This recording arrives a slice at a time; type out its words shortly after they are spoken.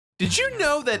Did you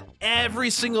know that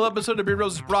every single episode of Beard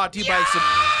Bros is brought to you by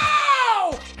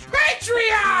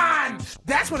Patreon?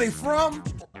 That's where they from.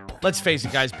 Let's face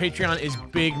it, guys, Patreon is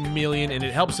big million, and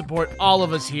it helps support all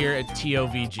of us here at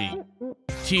TOVG.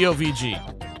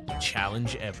 TOVG,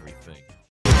 challenge everything.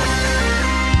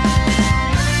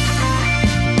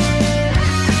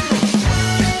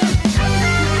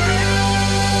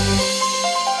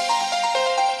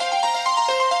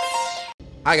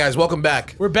 Hi guys, welcome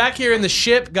back. We're back here in the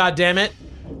ship, goddammit.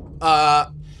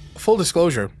 Full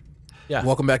disclosure. Yeah.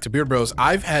 Welcome back to Beard Bros.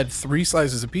 I've had 3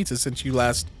 slices of pizza since you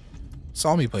last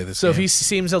saw me play this So game. if he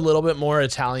seems a little bit more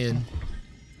Italian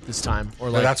this time,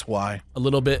 or like that's why. a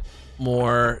little bit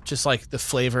more just like the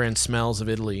flavor and smells of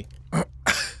Italy.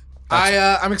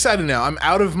 I'm excited now. I'm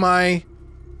out of my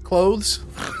clothes.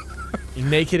 You're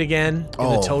naked again in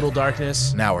the total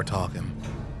darkness. Now we're talking.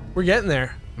 We're getting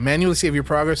there. Manually save your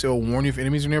progress. It will warn you if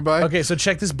enemies are nearby. Okay, so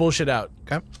check this bullshit out.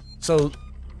 Okay. So,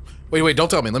 wait, don't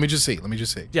tell me. Let me just see.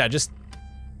 yeah, just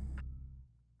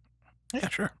Yeah,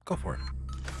 sure. Go for it.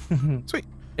 Sweet.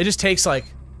 it just takes like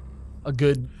a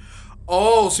good.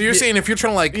 Oh, so you're saying if you're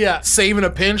trying to like save in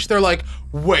a pinch, they're like,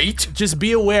 wait. Just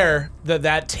be aware that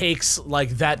that takes like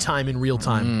that time in real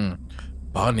time.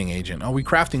 Bonding agent. Oh, we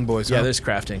crafting boys. Yeah, huh? there's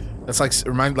crafting. That's like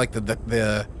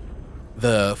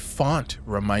the font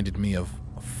reminded me of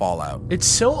Fallout. It's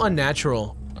so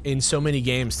unnatural in so many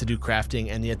games to do crafting,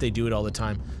 and yet they do it all the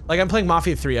time. Like I'm playing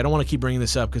Mafia 3. I don't want to keep bringing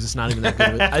this up because it's not even that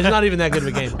good. It's not even that good of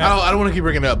a game. I don't want to keep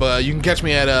bringing it up, but you can catch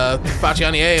me at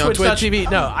Faciane on Twitch.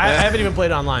 Twitch.tv. No, I haven't even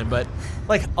played online, but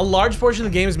like a large portion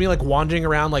of the game is me like wandering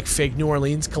around like fake New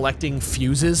Orleans collecting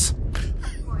fuses.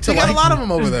 So you got a lot of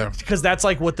them over there. Because that's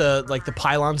like what the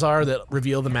pylons are that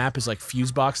reveal the map is like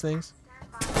fuse box things.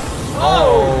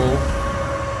 Oh!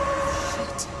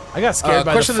 I got scared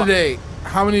by question of the day: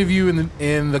 how many of you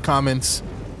in the comments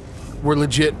were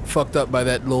legit fucked up by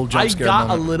that little jump scare I got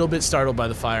moment? a little bit startled by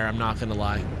the fire. I'm not gonna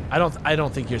lie. I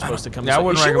don't think you're supposed to come. Yeah, I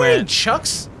wouldn't Is she recommend wearing it.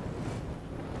 Chucks?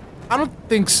 I don't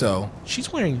think so.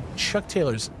 She's wearing Chuck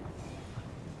Taylor's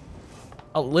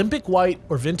Olympic white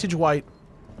or vintage white.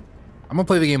 I'm gonna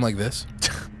play the game like this.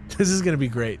 This is gonna be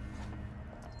great.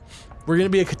 We're gonna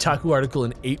be a Kotaku article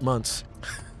in 8 months.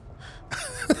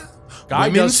 Guy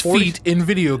Women's does 40 feet in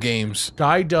video games.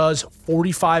 Guy does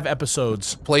 45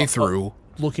 episodes Playthrough.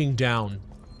 looking down.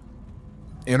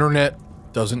 Internet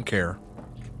doesn't care.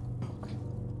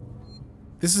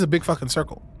 This is a big fucking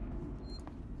circle.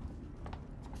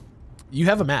 You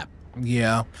have a map.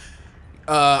 Yeah.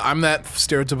 I'm that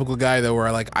stereotypical guy though where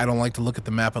I don't like to look at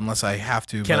the map unless I have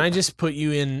to. Can I just put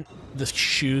you in the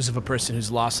shoes of a person who's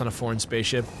lost on a foreign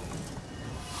spaceship?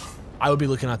 I would be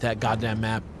looking at that goddamn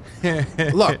map.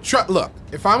 Look,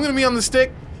 if I'm gonna be on the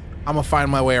stick, I'm gonna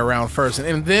find my way around first,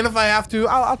 and then if I have to,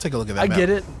 I'll take a look at that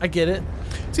map. I get it.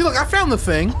 See, look, I found the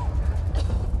thing.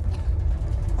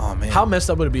 Oh man, How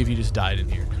messed up would it be if you just died in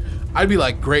here? I'd be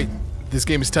like, great, this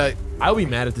game is tight. I would be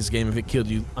mad at this game if it killed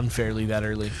you unfairly that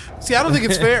early. See, I don't think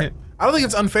it's fair. I don't think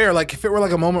it's unfair. Like, if it were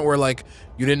like a moment where like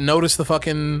you didn't notice the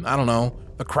fucking, I don't know,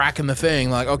 the crack in the thing.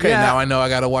 Like, okay, Yeah. now I know I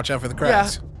gotta watch out for the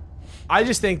cracks. I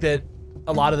just think that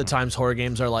a lot of the times horror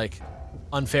games are like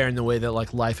unfair in the way that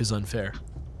like life is unfair.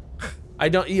 I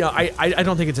don't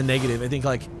think it's a negative. I think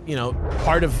like,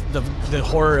 part of the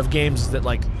horror of games is that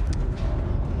like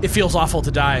it feels awful to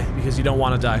die because you don't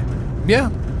want to die. Yeah.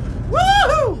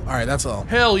 Woohoo! All right, that's all.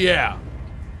 Hell yeah.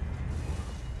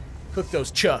 Cook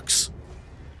those chucks.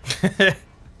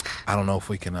 I don't know if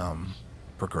we can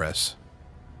progress.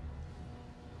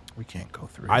 We can't go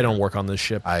through. I don't work on this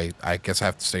ship. I guess I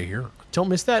have to stay here. Don't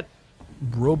miss that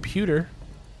robuter.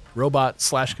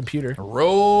 Robot/computer.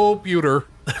 Roputer.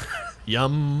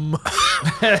 Yum.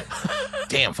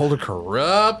 Damn, folder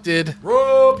corrupted.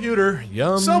 Robuter.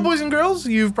 Yum. So, boys and girls,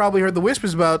 you've probably heard the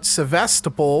whispers about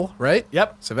Sevastopol, right?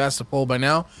 Yep. Sevastopol by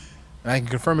now. And I can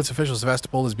confirm it's official.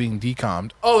 Sevastopol is being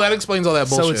decommed. Oh, that explains all that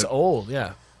bullshit. So it's old,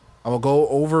 yeah. I will go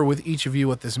over with each of you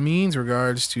what this means in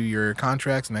regards to your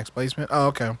contracts and next placement. Oh,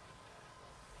 okay.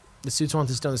 The suits want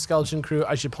this done. The skeleton crew.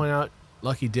 I should point out,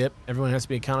 lucky dip. Everyone has to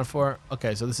be accounted for.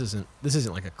 Okay, so this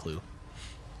isn't like a clue.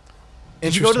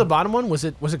 Did you go to the bottom one? Was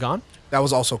it gone? That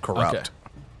was also corrupt. Okay.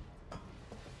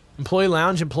 Employee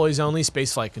lounge, employees only,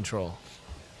 space flight control.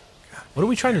 What are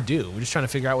we trying to do? We're just trying to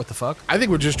figure out what the fuck. I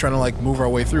think we're just trying to like move our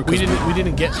way through. We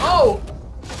didn't get. Oh.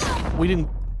 We didn't.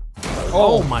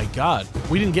 Oh my god.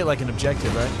 We didn't get like an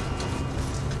objective,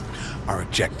 right? Our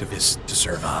objective is to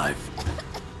survive.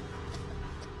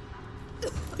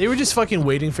 They were just fucking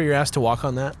waiting for your ass to walk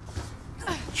on that.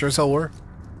 Sure as hell were.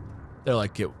 They're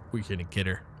like, we're gonna get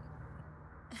her.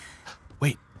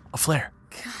 Wait, a flare.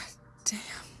 God damn.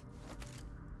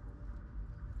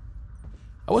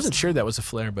 I wasn't sure that was a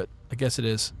flare, but I guess it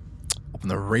is. Open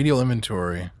the radial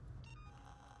inventory.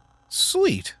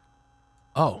 Sweet.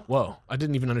 Oh, whoa. I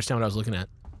didn't even understand what I was looking at.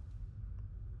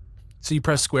 So you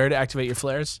press square to activate your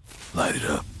flares? Light it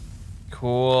up.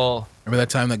 Cool. Remember that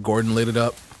time that Gordon lit it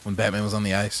up when Batman was on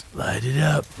the ice? Light it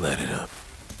up. Light it up.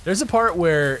 There's a part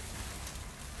where,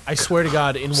 I swear to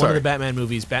God, in one of Sorry. the Batman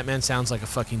movies, Batman sounds like a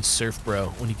fucking surf bro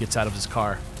when he gets out of his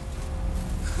car.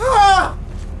 Ah!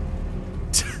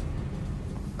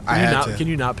 I had to. Can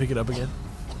you not pick it up again?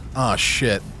 Oh,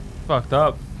 shit. Fucked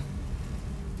up.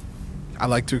 I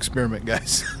like to experiment,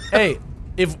 guys. Hey,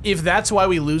 if that's why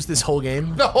we lose this whole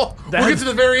game, No, we'll get to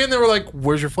the very end, then we're like,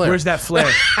 where's your flare? where's that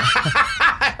flare?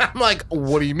 I'm like,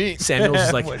 what do you mean? Samuel's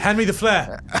just like, hand me the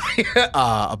flare.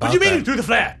 About What do you mean that. you threw the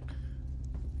flare?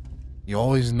 You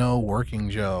always know working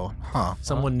Joe. Huh.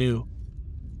 Someone knew.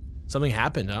 Something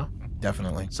happened, huh?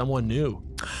 Definitely. Someone knew.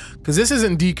 Because this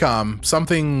isn't decom.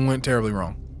 Something went terribly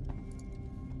wrong.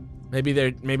 Maybe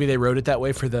they wrote it that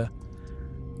way for the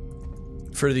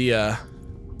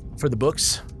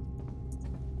books.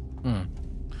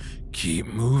 Keep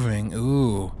moving.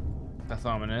 Ooh. That's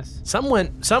ominous. Some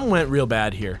went real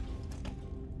bad here.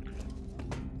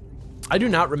 I do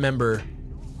not remember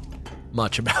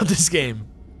much about this game.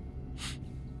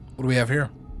 What do we have here?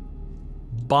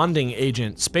 Bonding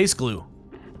agent, space glue.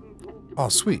 Oh,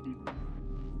 sweet.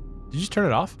 Did you just turn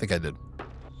it off? I think I did.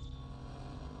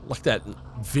 Like that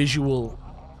visual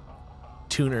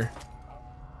tuner.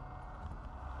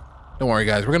 Don't worry,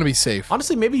 guys. We're going to be safe.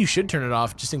 Honestly, maybe you should turn it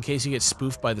off just in case you get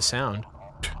spoofed by the sound.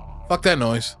 Fuck that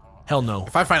noise. Hell no.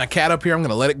 If I find a cat up here, I'm going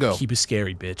to let it go. Keep it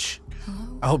scary, bitch.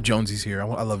 I hope Jonesy's here.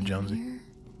 I love Jonesy.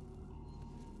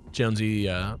 Jonesy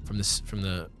from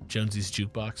the Jonesy's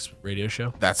Jukebox radio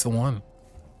show. That's the one.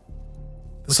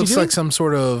 What's This he looks doing? like some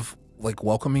sort of like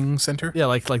welcoming center. Yeah,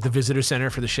 like the visitor center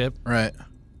for the ship Right.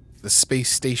 The space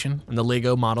station. and the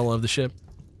Lego model of the ship.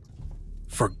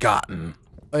 Forgotten.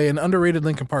 An underrated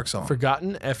Linkin Park song.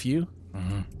 Forgotten, F-U.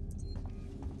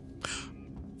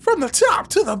 From the top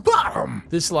to the bottom.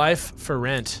 This life for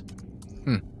rent.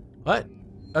 What?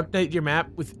 Update your map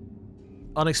with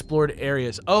unexplored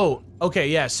areas. Oh, okay,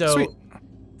 yeah. So Sweet.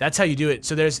 that's how you do it.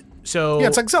 So yeah,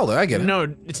 it's like Zelda. I get it.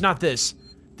 No, it's not this.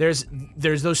 There's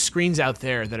those screens out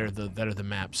there that are the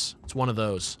maps. It's one of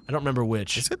those. I don't remember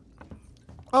which. Is it?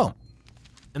 Oh.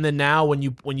 And then now when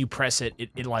you press it,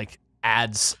 it like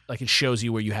adds, like it shows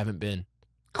you where you haven't been.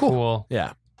 Cool.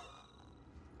 Yeah.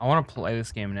 I want to play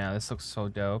this game now. This looks so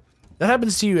dope. That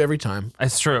happens to you every time.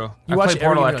 It's true. You I watch played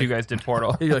Portal everything, after you're you guys did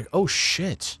Portal. You're like, oh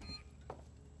shit.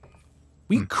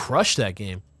 We crushed that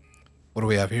game. What do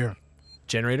we have here?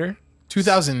 Generator?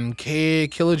 2000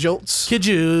 kilojoules.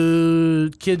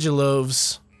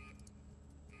 Kijiloves.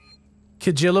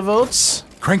 Kijilovolts?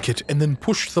 Crank it and then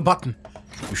push the button.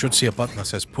 You should see a button that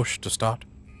says push to start.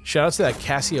 Shout out to that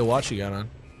Casio watch you got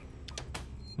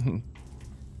on.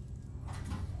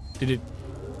 Did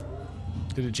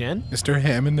it Jen? Mr.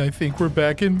 Hammond, I think we're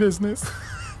back in business.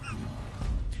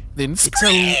 Then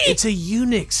It's a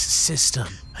Unix system.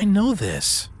 I know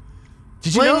this.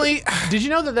 Did you Plainly- know? Did you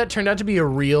know that turned out to be a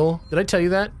real? Did I tell you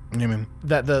that? I mean,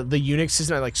 That the Unix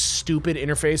system had like stupid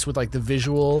interface with like the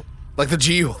visual. like the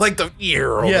G, like the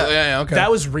ear. Yeah, okay. That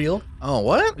was real. Oh,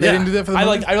 what? They didn't do that for the I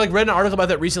movie? like read an article about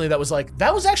that recently that was like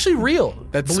that was actually real.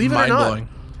 That's Believe it or mind not. blowing.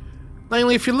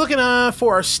 Langley, if you're looking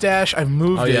for our stash, I've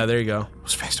moved Oh it. yeah, there you go. It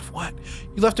was fast of what?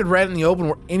 You left it right in the open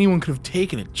where anyone could have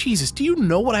taken it. Jesus, do you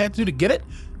know what I had to do to get it?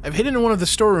 I've hidden it in one of the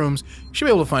storerooms. You should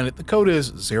be able to find it. The code is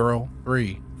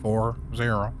 0340.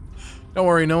 Don't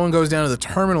worry, no one goes down to the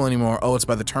terminal anymore. Oh, it's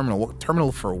by the terminal. What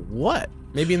terminal for what?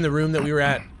 Maybe in the room that we were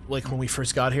at, like when we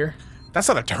first got here. That's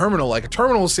not a terminal. Like a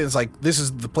terminal is like this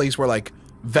is the place where like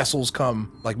vessels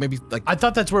come. Like maybe like I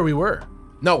thought that's where we were.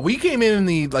 no, we came in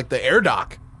the like the air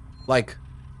dock, like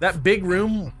That big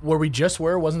room where we just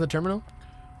were wasn't the terminal.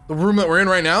 the room that we're in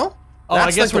right now. Oh,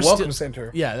 That's I guess like we're the welcome still-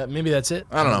 center. Yeah, maybe that's it.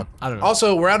 I don't know. I don't know.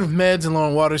 Also, we're out of meds and low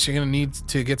on water, so you're gonna need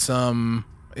to get some.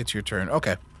 It's your turn.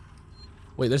 Okay.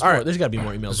 Wait, there's All more, right. there's got to be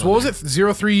more emails. So on what was there.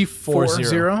 it?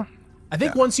 0340. I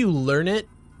think once you learn it,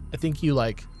 I think you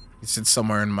like It's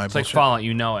somewhere in my It's like bullshit. Fallout,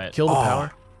 you know it. kill the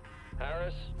power.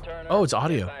 Harris, Turner, Oh, it's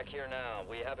audio. get back here now.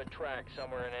 We have a track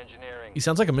somewhere in engineering. He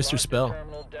sounds like a Mr. Lock the Spell.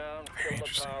 terminal down, kill the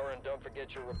interesting. power, and don't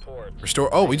forget your reports. Restore.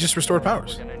 Oh, we just restored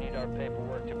powers. We're gonna need our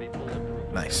paperwork to be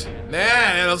bulletproof. Nice.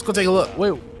 Nah, let's go take a look.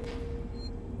 Wait,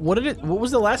 what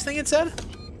was the last thing it said?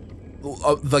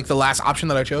 Like the last option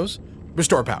that I chose,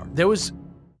 restore power. There was.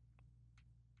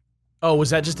 Oh,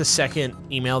 was that just a second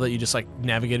email that you just like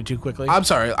navigated too quickly? I'm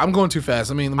sorry, I'm going too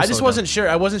fast. Let me I slow just it wasn't sure.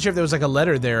 I wasn't sure if there was like a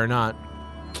letter there or not.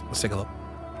 down. Let's take a look.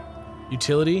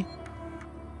 Utility.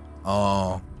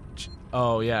 Oh.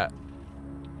 Oh yeah.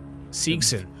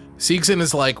 Seegson. Seegson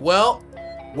is like, well,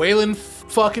 Waylon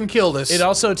fucking killed us. It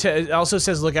also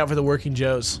says look out for the working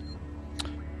Joes,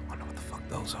 I wonder what the fuck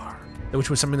those are. which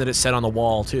was something that it said on the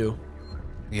wall too.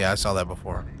 Yeah, I saw that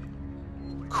before.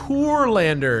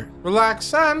 Coorlander.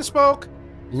 Relax and smoke.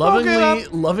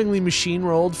 Lovingly machine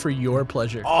rolled for your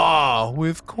pleasure. Oh,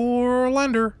 with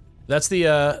Coorlander. That's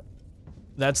the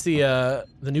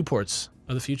Newports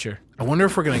of the future. I wonder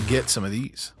if we're gonna get some of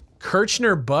these.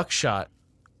 Kirchner buckshot.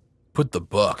 Put the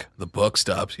buck. The buck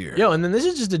stops here. Yo, and then this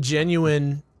is just a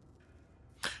genuine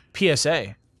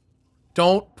PSA.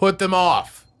 Don't put them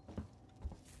off.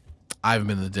 I haven't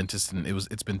been to the dentist and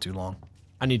it's been too long.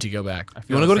 I need to go back.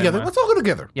 You want to go together? Let's all go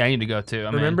together. Yeah, I need to go too.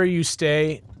 Remember, you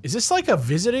stay. Is this like a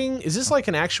visiting? Is this like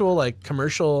an actual like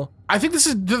commercial? I think this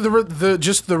is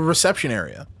just the reception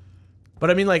area. But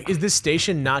I mean, like, is this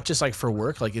station not just like for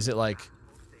work? Like, is it like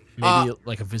maybe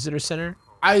like a visitor center?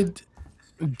 I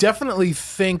definitely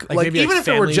think like maybe, even like, if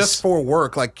it were families- just for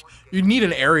work, like you need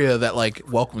an area that like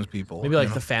welcomes people. Maybe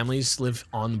like the families live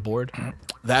on board. That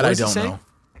What I does it don't say? know.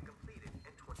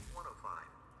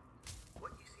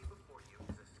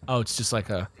 Oh, it's just like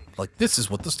a. Like this is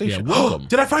what the station. Yeah, welcome.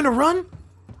 Did I find a run?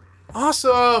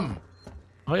 Awesome.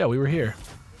 Oh yeah, we were here.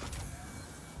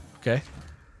 Okay.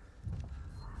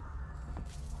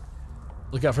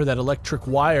 Look out for that electric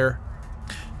wire.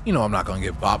 You know I'm not gonna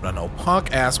get bopped on no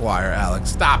punk ass wire,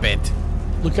 Alex. Stop it.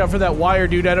 Look out for that wire,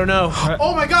 dude. I don't know.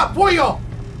 Oh my God, pollo!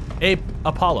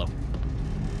 Apollo.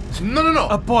 No.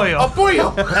 A pollo. A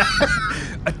pollo.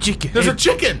 A chicken. There's a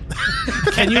chicken.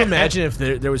 Can you imagine if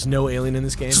there was no alien in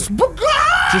this game?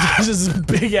 Just this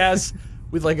big ass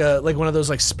with like one of those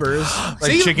like spurs.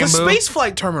 Like See, chicken the boo? space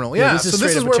flight terminal. Yeah, this is so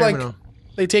this straight is up a where terminal. like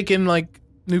they take in like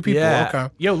new people. Yeah.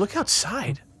 Okay. Yo, look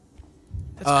outside.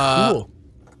 That's cool.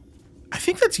 I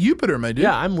think that's Jupiter, my dude.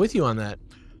 Yeah, I'm with you on that.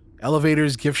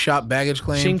 Elevators, gift shop, baggage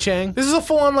claim. Ching Chang. This is a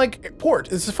full-on like port.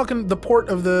 This is fucking the port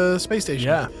of the space station.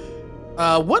 Yeah.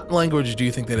 What language do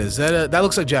you think that is? That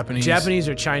looks like Japanese. Japanese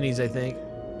or Chinese, I think.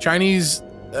 Chinese.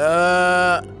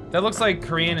 That looks like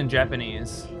Korean and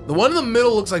Japanese. The one in the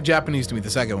middle looks like Japanese to me. The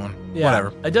second one. Yeah.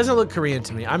 Whatever. It doesn't look Korean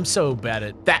to me. I'm so bad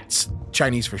at. That's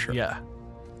Chinese for sure. Yeah.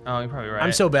 Oh, you're probably right.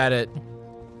 I'm so bad at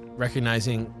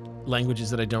recognizing languages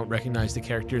that I don't recognize the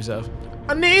characters of.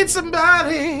 I need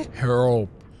somebody. Help.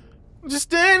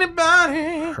 Just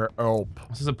anybody. Help.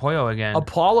 This is a pollo again.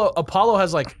 Apollo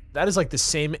has like that is like the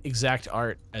same exact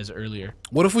art as earlier.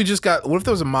 What if we just got? What if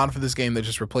there was a mod for this game that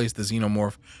just replaced the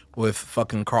Xenomorph with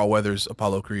fucking Carl Weathers'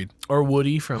 Apollo Creed? Or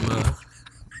Woody from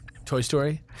Toy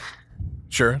Story,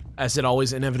 Sure. as it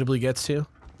always inevitably gets to.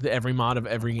 Every mod of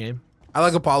every game. I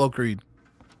like Apollo Creed.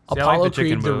 See, I like Apollo the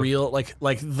chicken Creed, the move. real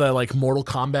like Mortal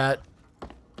Kombat.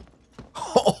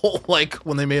 Oh, like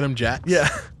when they made him Jack. Yeah.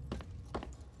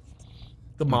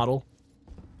 The model.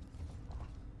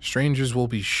 Strangers will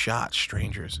be shot.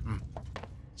 Strangers.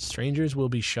 Strangers will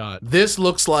be shot. This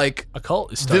looks like. A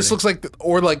cult is starting. This looks like,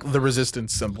 or like the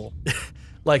resistance symbol.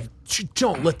 like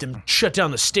don't let them shut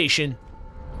down the station.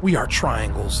 We are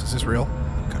triangles. Is this real?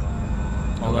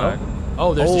 Hello?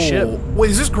 Oh, there's the ship.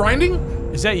 Wait, is this grinding?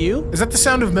 Is that you? Is that the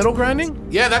sound of metal grinding?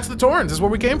 Yeah, that's the Torrens. That's where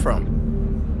we came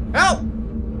from. Help!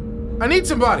 I need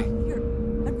somebody. Here,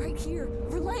 I'm right here.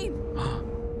 Verlaine.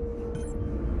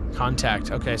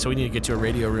 Contact. Okay, so we need to get to a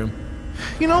radio room.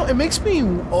 You know, it makes me.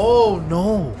 Oh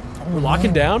no. We're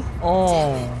locking down?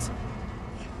 Oh.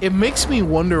 It makes me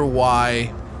wonder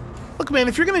why. Look, man,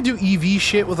 if you're gonna do EV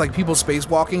shit with like people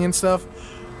spacewalking and stuff,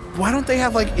 why don't they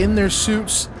have like in their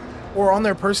suits or on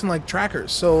their person like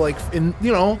trackers? So like in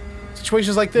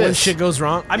situations like this. When shit goes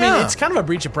wrong. I mean, Yeah. it's kind of a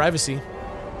breach of privacy.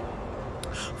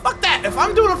 Fuck that. If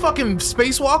I'm doing a fucking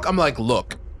spacewalk, I'm like,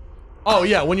 look. Oh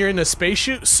yeah, when you're in a space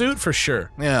suit, for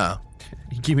sure. Yeah.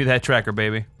 Give me that tracker,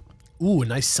 baby. Ooh, a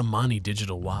nice Samani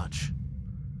digital watch.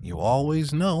 You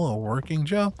always know a working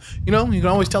Joe. You know, you can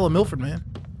always tell a Milford man.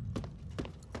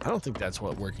 I don't think that's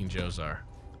what working Joes are.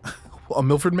 A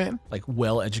Milford man? Like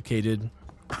well-educated,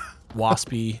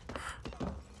 waspy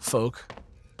folk.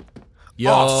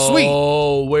 Yo, Oh,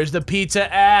 sweet. Where's the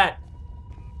pizza at?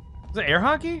 Is it air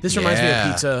hockey? This reminds me Yeah.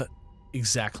 of pizza.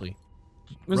 Exactly.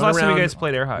 When was the Run last time you around- guys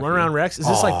played air hockey? Run around Rex. Is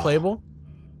this like playable?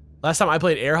 Last time I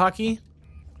played air hockey,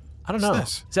 I don't know.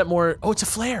 What's this? Is that more? Oh, it's a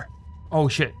flare. Oh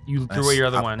shit! You threw away your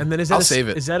other one. And then is that I'll a, save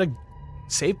it. Is that a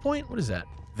save point? What is that?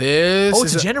 This Oh,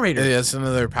 it's is a generator. Yeah, it's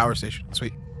another power station.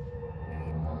 Sweet.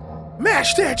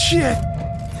 Mash that shit!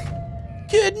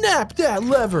 Kidnap that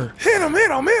lever. Hit him,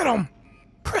 hit him, hit him!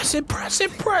 Press it, press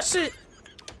it, press it.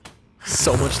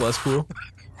 So much less cool.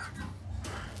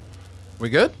 We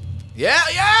good? Yeah,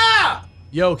 yeah!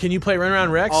 Yo, can you play Run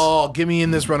Around Rex? Oh, get me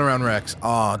in this Runaround Rex.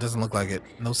 Oh, it doesn't look like it.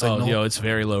 No signal. Oh, yo, it's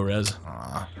very low res.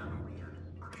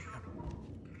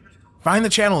 Find the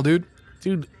channel, dude.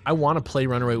 Dude, I want to play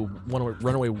Runaway.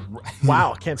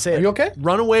 Wow, I can't say it. Are you okay?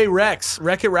 Runaway Rex.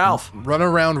 Wreck-It Ralph.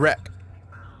 Runaround Wreck.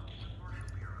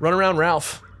 Run Around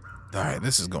Ralph. All right,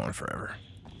 this is going forever.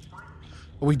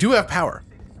 But we do have power.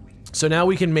 So now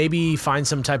we can maybe find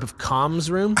some type of comms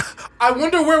room. I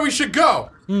wonder where we should go.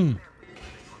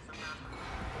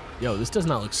 Yo, this does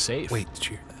not look safe. Wait, did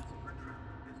you hear that?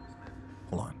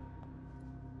 Hold on.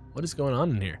 What is going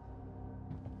on in here?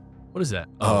 What is that?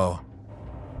 Oh.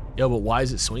 Yo, but why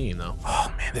is it swinging though?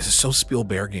 Oh man, this is so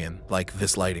Spielbergian. Like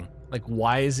this lighting. Like,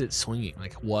 why is it swinging?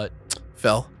 Like, what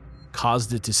Fell.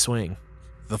 caused it to swing?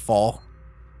 The fall.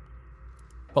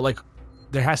 But like,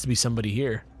 there has to be somebody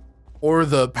here. Or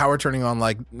the power turning on,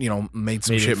 like, you know, made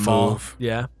some Made it shit fall. move.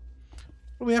 Yeah. What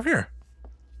do we have here?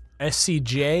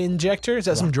 SCJ injector? Is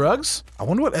that some drugs? I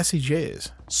wonder what SCJ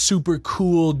is. Super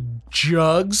cool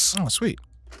jugs. Oh, sweet.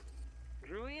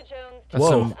 That's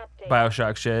some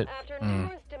Bioshock shit. After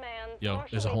numerous demands, Yo,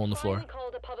 Marshall there's a hole in the floor. finally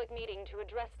called a public meeting to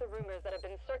address the rumors that have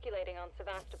been circulating on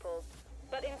Sevastopol.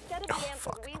 But instead of the answers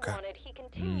fuck, we okay. wanted, he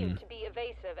continued to be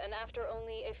evasive, and after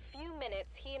only a few minutes,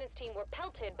 he and his team were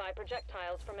pelted by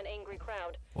projectiles from an angry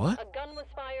crowd. What? A gun was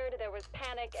fired, there was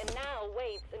panic, and now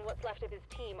Waits and what's left of his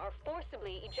team are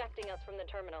forcibly ejecting us from the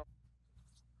terminal.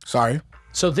 Sorry.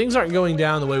 So things aren't going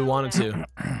down the way we wanted to.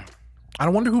 I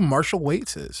don't wonder who Marshall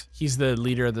Waits is. He's the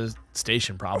leader of the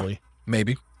station, probably.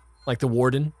 Maybe. Like the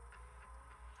warden.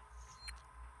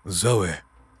 Zoe.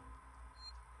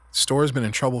 Store's been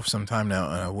in trouble for some time now,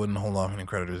 and I wouldn't hold off any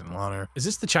creditors in honor. Is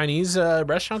this the Chinese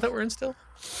restaurant that we're in still?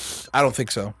 I don't think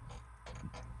so.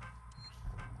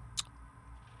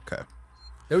 Okay.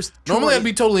 There was Normally I'd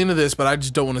be totally into this, but I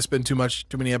just don't want to spend too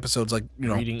many episodes, like, you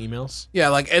know. reading emails. Yeah,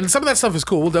 like, and some of that stuff is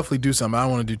cool. We'll definitely do some. I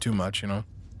don't want to do too much, you know.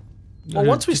 Well,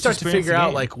 once we Just start to experience figure the out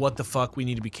game. like what the fuck we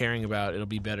need to be caring about, it'll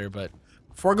be better. But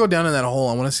Before I go down in that hole,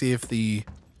 I want to see if the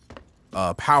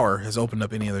power has opened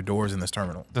up any other doors in this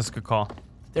terminal. That's a good call.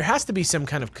 there has to be some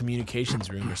kind of communications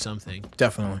room or something.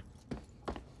 Definitely.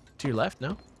 To your left,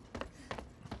 no?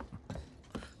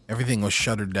 Everything was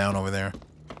shuttered down over there.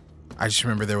 I just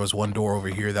remember there was one door over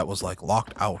here that was like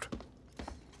locked out.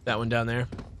 That one down there.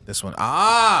 This one.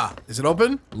 Ah! Is it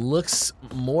open? Looks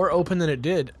more open than it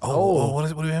did. Oh, what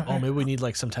do we have? Oh, here? maybe we need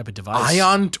like some type of device.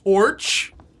 Ion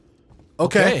torch?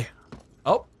 Okay.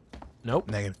 Oh, nope.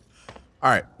 Negative. All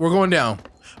right, we're going down.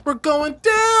 We're going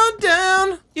down,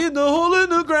 down. In the hole in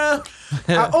the ground.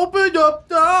 I opened up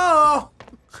the... I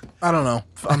don't know.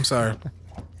 I'm sorry.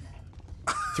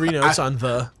 3 notes on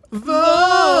the.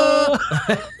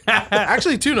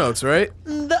 Actually, 2 notes, right?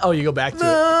 Oh, you go back to it.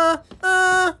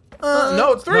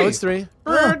 No, it's 3. No, it's 3.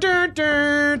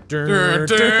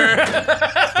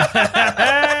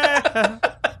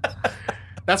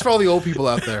 That's for all the old people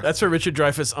out there. That's for Richard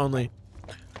Dreyfuss only.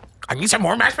 I need some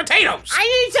more mashed potatoes. I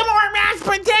need some more mashed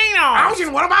potatoes. I was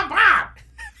in What About Bob?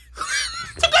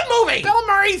 It's a good movie. Bill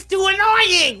Murray's too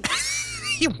annoying.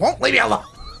 He won't leave me alone.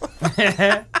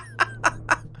 That's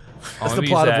the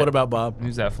plot of What About Bob?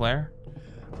 Use that flare.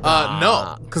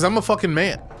 No, because I'm a fucking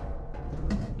man.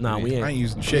 Nah, we ain't. I ain't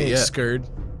using we shit ain't yet. scared.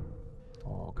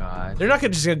 Oh god. They're not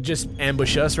gonna just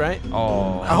ambush us, right?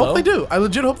 Oh. I hope they do. I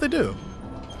legit hope they do.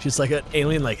 Just like an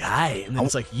alien, like hi, and then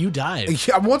it's like you died.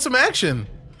 I want some action.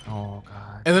 Oh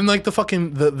god. And then like the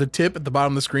fucking the tip at the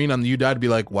bottom of the screen on the you died to be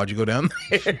like, why'd you go down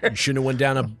there? You shouldn't have went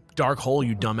down a dark hole,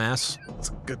 you dumbass. It's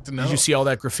good to know. Did you see all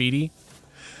that graffiti?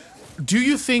 Do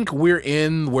you think we're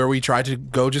in where we tried to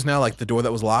go just now, like the door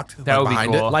that was locked? That like would be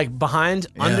behind cool. it? Like behind,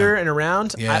 under, and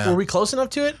around? Yeah. Were we close enough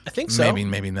to it? I think so.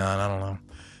 Maybe not. I don't know.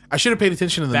 I should have paid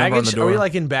attention to the number on the Baggage? door. Are we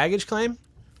like in baggage claim?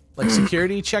 Like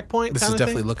security checkpoint? This is kinda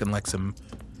definitely thing? looking like some.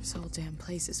 This whole damn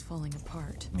place is falling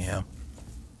apart. Yeah.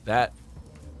 That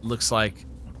looks like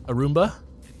a Roomba.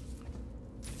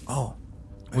 Oh.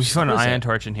 We found an What is iron that?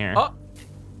 torch in here. Oh.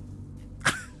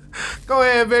 Go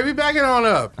ahead, baby. Back it on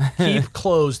up. Keep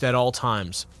closed at all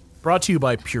times. Brought to you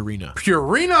by Purina.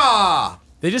 Purina.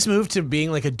 They just moved to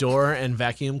being like a door and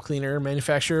vacuum cleaner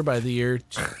manufacturer by the year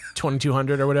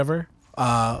 2200 or whatever.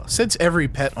 Since every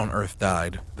pet on Earth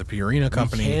died, the Purina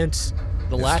company Can't.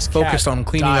 The is last focused cat on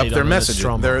cleaning up died their on the messages,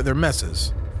 Nostromo. their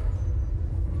messes.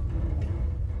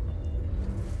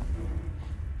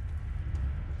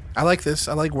 I like this.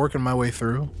 I like working my way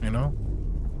through, you know?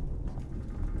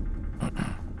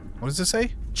 What does this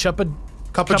say? Chuppa.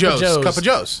 Cup of Joe's. Cup of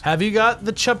Joe's. Have you got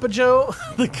the Chuppa Joe,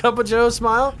 the Cup of Joe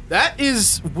smile? That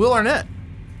is Will Arnett.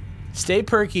 Stay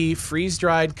perky,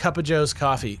 freeze-dried Cup of Joe's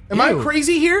coffee. Am I Ew.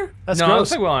 crazy here? That's No, it gross.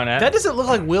 looks like Will Arnett. That doesn't look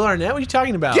like Will Arnett. What are you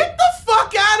talking about? Get the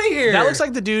fuck out of here. That looks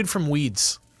like the dude from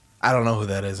Weeds. I don't know who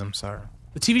that is. I'm sorry.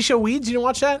 The TV show Weeds. You didn't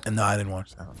watch that? No, I didn't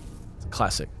watch that. It's a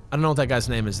classic. I don't know what that guy's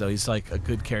name is though. He's like a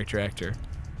good character actor.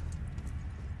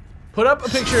 Put up a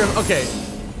picture of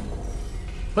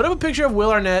Put up a picture of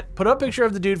Will Arnett. Put up a picture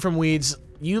of the dude from Weeds.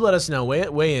 You let us know.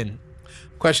 Weigh in.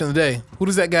 Question of the day: who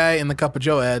does that guy in the Cup of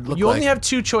Joe ad look like? You only have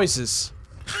 2 choices.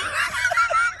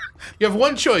 You have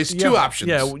one choice, two options.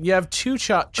 Yeah, you have 2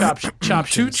 choptions.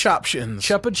 2 choptions.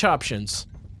 Choptions.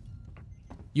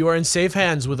 You are in safe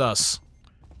hands with us.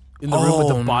 In the room with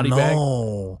the body bag.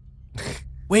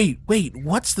 Wait,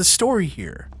 what's the story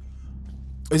here?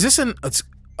 Is this an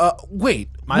wait.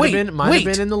 Might have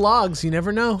been in the logs, you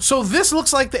never know. So this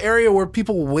looks like the area where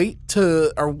people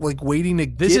are like waiting to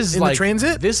get in the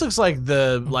transit? This looks like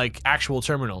the actual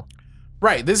terminal.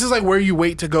 Right, this is like where you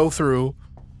wait to go through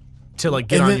to like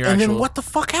get on your actual. And then what the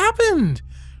fuck happened?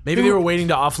 Maybe they were waiting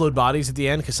to offload bodies at the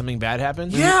end because something bad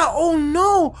happened. Yeah. Oh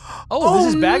no. Oh,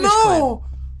 this is baggage claim.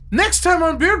 Next time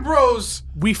on Beard Bros,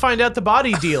 we find out the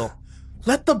body deal.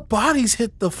 Let the bodies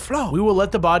hit the floor. We will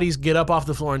let the bodies get up off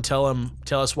the floor and tell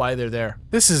us why they're there.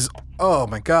 This is, oh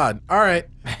my god. All right.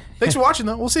 Thanks for watching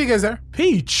though. We'll see you guys there.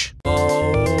 Peach.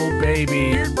 Oh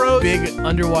baby. Beard Bros. Big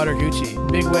underwater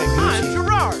Gucci. Big wet Gucci. I'm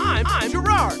Jirard. I'm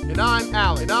Jirard. And I'm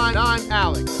Alex. I'm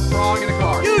Alex. Wrong in the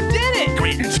car. You did it!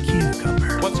 Greatest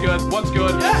cucumber. What's good? What's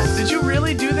good? Yes! Did you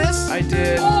really do this? I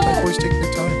did. Always take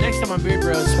your time. Next time on Beard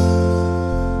Bros.